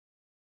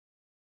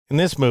In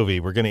this movie,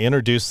 we're going to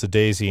introduce the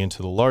daisy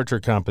into the larger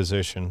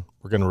composition,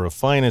 we're going to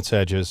refine its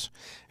edges,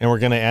 and we're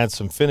going to add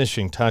some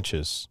finishing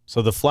touches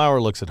so the flower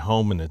looks at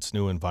home in its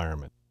new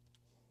environment.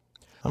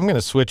 I'm going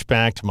to switch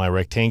back to my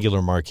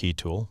rectangular marquee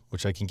tool,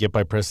 which I can get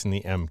by pressing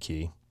the M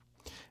key.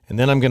 And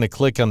then I'm going to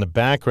click on the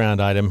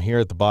background item here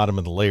at the bottom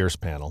of the layers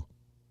panel,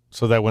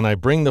 so that when I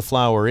bring the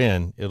flower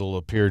in, it'll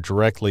appear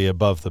directly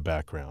above the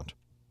background.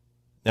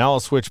 Now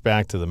I'll switch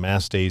back to the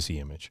mass daisy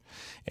image,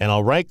 and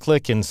I'll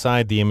right-click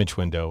inside the image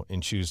window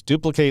and choose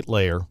Duplicate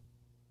Layer,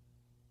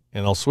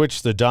 and I'll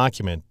switch the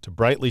document to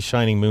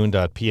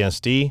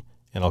brightly-shining-moon.psd,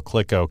 and I'll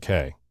click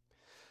OK.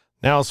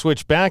 Now I'll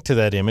switch back to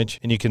that image,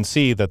 and you can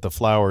see that the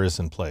flower is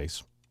in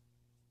place.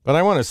 But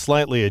I want to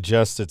slightly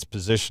adjust its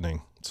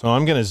positioning, so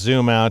I'm going to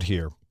zoom out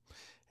here,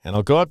 and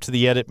I'll go up to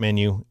the Edit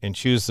menu and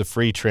choose the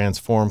Free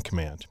Transform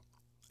command.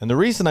 And the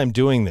reason I'm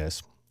doing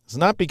this is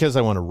not because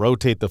I want to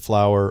rotate the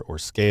flower or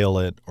scale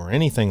it or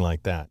anything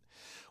like that.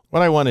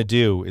 What I want to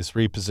do is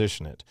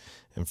reposition it.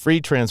 And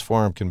Free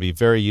Transform can be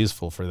very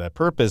useful for that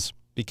purpose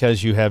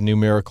because you have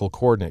numerical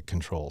coordinate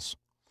controls.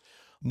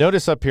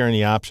 Notice up here in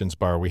the options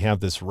bar we have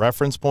this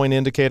reference point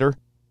indicator.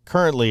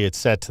 Currently it's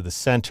set to the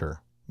center,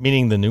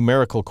 meaning the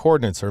numerical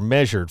coordinates are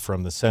measured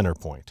from the center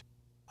point.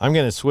 I'm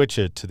going to switch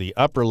it to the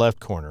upper left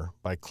corner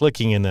by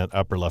clicking in that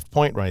upper left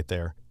point right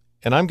there.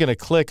 And I'm going to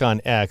click on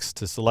X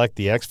to select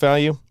the X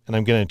value, and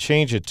I'm going to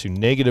change it to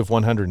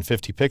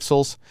 -150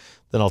 pixels.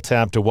 Then I'll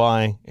tab to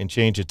Y and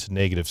change it to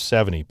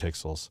 -70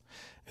 pixels.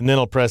 And then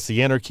I'll press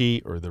the Enter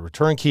key or the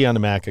Return key on the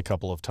Mac a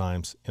couple of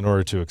times in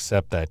order to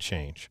accept that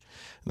change.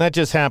 And that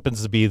just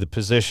happens to be the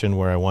position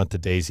where I want the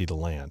daisy to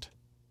land.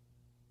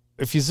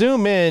 If you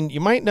zoom in, you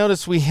might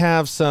notice we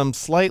have some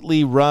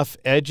slightly rough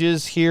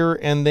edges here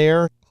and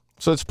there.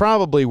 So it's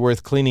probably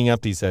worth cleaning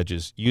up these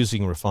edges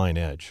using Refine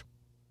Edge.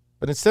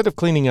 But instead of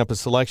cleaning up a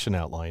selection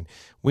outline,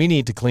 we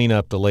need to clean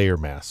up the layer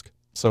mask.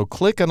 So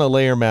click on the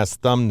layer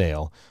mask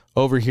thumbnail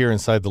over here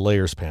inside the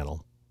layers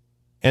panel.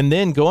 And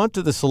then go up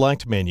to the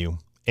select menu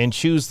and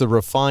choose the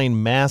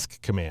Refine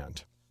Mask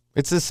command.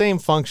 It's the same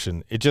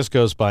function, it just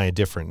goes by a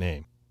different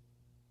name.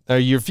 Now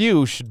your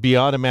view should be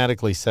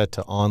automatically set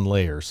to on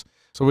layers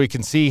so we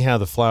can see how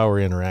the flower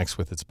interacts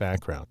with its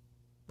background.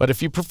 But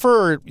if you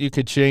prefer, you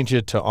could change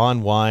it to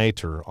on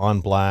white or on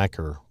black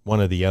or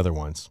one of the other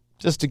ones,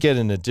 just to get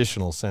an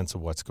additional sense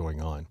of what's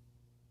going on.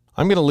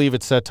 I'm going to leave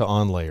it set to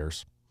on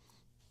layers.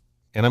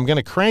 And I'm going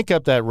to crank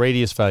up that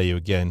radius value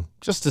again,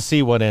 just to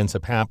see what ends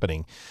up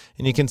happening.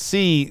 And you can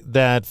see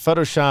that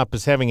Photoshop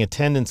is having a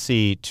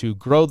tendency to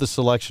grow the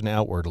selection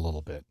outward a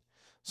little bit.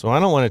 So I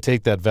don't want to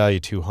take that value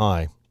too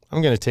high.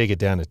 I'm going to take it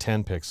down to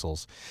 10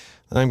 pixels.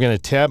 And I'm going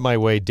to tab my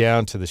way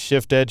down to the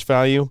Shift Edge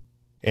value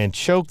and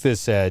choke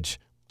this edge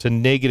to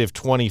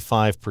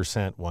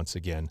 -25% once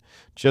again,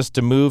 just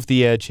to move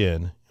the edge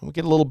in. And we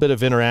get a little bit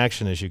of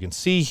interaction, as you can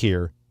see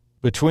here,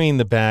 between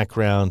the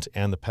background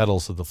and the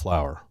petals of the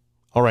flower.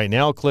 All right,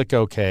 now I'll click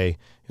OK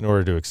in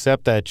order to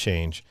accept that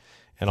change,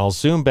 and I'll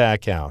zoom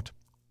back out.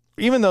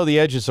 Even though the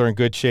edges are in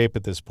good shape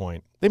at this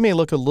point, they may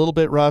look a little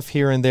bit rough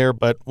here and there,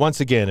 but once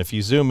again, if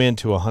you zoom in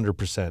to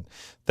 100%,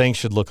 things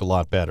should look a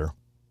lot better.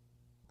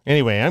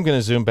 Anyway, I'm going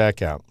to zoom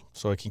back out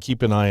so I can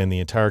keep an eye on the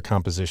entire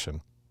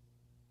composition.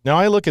 Now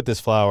I look at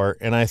this flower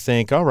and I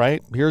think, all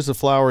right, here's a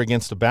flower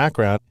against a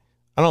background.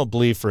 I don't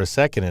believe for a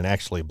second it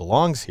actually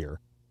belongs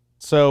here.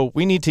 So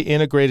we need to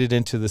integrate it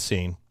into the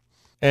scene.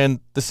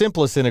 And the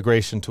simplest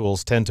integration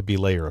tools tend to be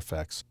layer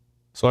effects.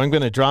 So I'm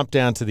going to drop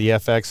down to the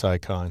FX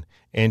icon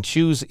and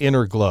choose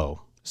Inner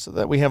Glow so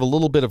that we have a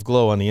little bit of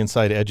glow on the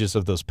inside edges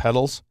of those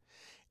petals.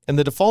 And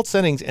the default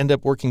settings end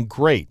up working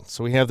great.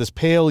 So we have this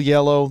pale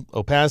yellow,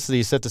 opacity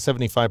is set to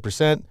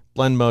 75%,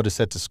 blend mode is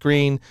set to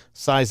screen,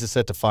 size is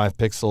set to 5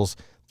 pixels.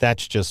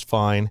 That's just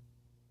fine.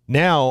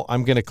 Now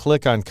I'm going to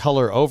click on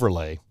Color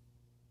Overlay.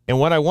 And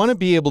what I want to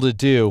be able to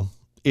do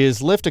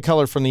is lift a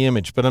color from the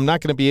image, but I'm not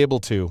going to be able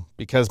to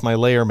because my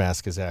layer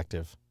mask is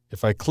active.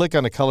 If I click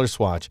on a color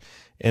swatch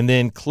and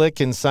then click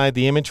inside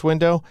the image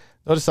window,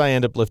 notice I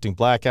end up lifting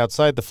black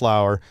outside the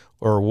flower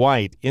or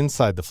white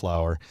inside the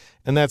flower,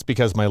 and that's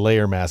because my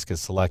layer mask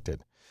is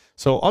selected.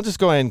 So I'll just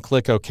go ahead and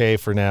click OK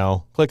for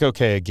now, click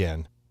OK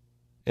again.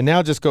 And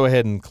now just go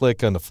ahead and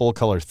click on the full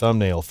color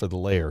thumbnail for the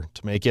layer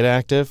to make it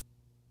active.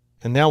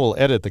 And now we'll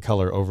edit the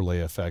color overlay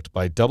effect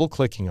by double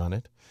clicking on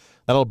it.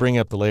 That'll bring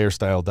up the layer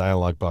style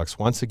dialog box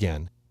once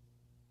again.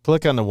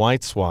 Click on the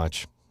white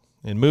swatch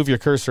and move your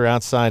cursor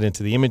outside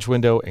into the image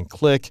window and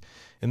click.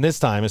 And this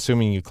time,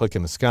 assuming you click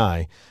in the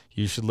sky,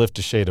 you should lift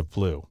a shade of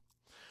blue.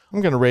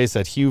 I'm going to raise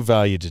that hue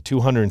value to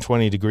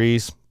 220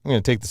 degrees. I'm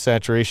going to take the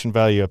saturation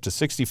value up to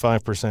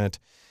 65%,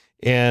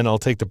 and I'll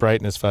take the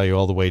brightness value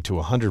all the way to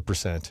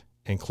 100%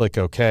 and click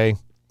OK.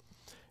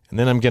 And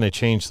then I'm going to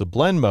change the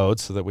blend mode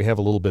so that we have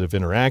a little bit of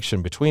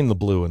interaction between the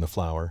blue and the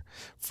flower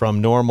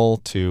from normal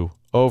to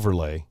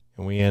overlay,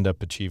 and we end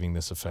up achieving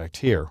this effect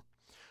here.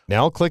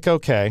 Now I'll click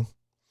OK.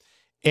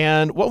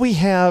 And what we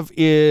have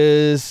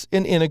is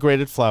an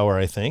integrated flower,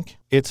 I think.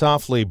 It's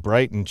awfully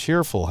bright and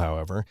cheerful,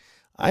 however.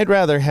 I'd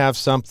rather have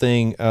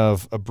something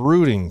of a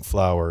brooding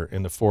flower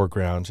in the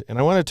foreground, and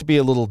I want it to be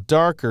a little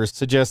darker,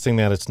 suggesting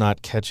that it's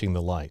not catching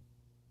the light.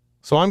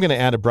 So I'm going to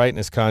add a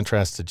brightness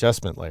contrast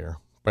adjustment layer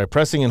by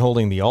pressing and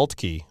holding the Alt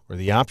key or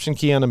the Option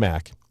key on the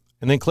Mac,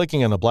 and then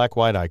clicking on the black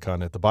white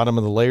icon at the bottom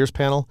of the Layers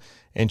panel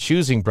and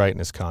choosing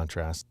brightness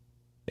contrast.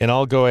 And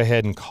I'll go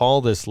ahead and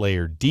call this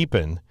layer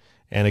Deepen,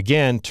 and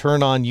again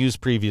turn on Use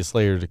Previous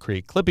Layer to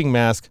create clipping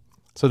mask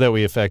so that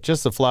we affect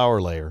just the flower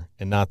layer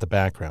and not the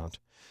background.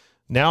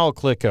 Now I'll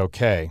click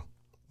OK.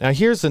 Now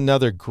here's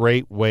another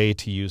great way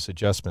to use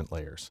adjustment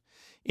layers.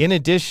 In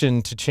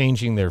addition to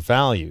changing their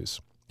values,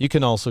 you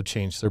can also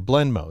change their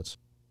blend modes.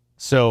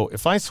 So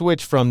if I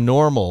switch from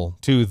normal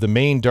to the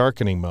main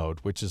darkening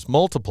mode, which is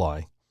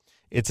multiply,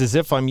 it's as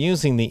if I'm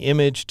using the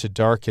image to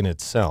darken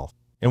itself.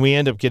 And we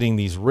end up getting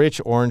these rich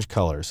orange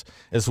colors,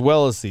 as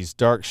well as these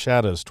dark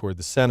shadows toward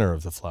the center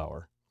of the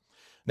flower.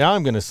 Now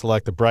I'm going to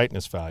select the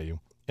brightness value,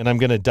 and I'm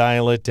going to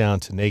dial it down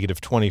to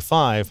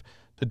 -25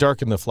 to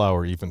darken the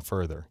flower even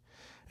further.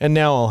 And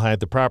now I'll hide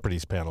the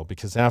Properties panel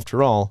because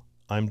after all,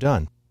 I'm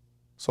done.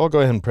 So I'll go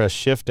ahead and press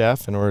Shift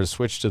F in order to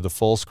switch to the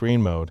full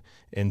screen mode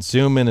and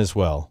zoom in as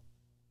well.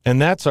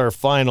 And that's our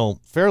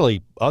final,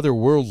 fairly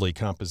otherworldly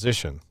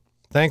composition,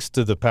 thanks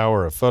to the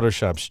power of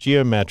Photoshop's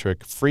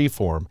geometric,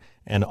 freeform,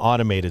 and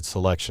automated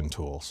selection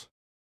tools.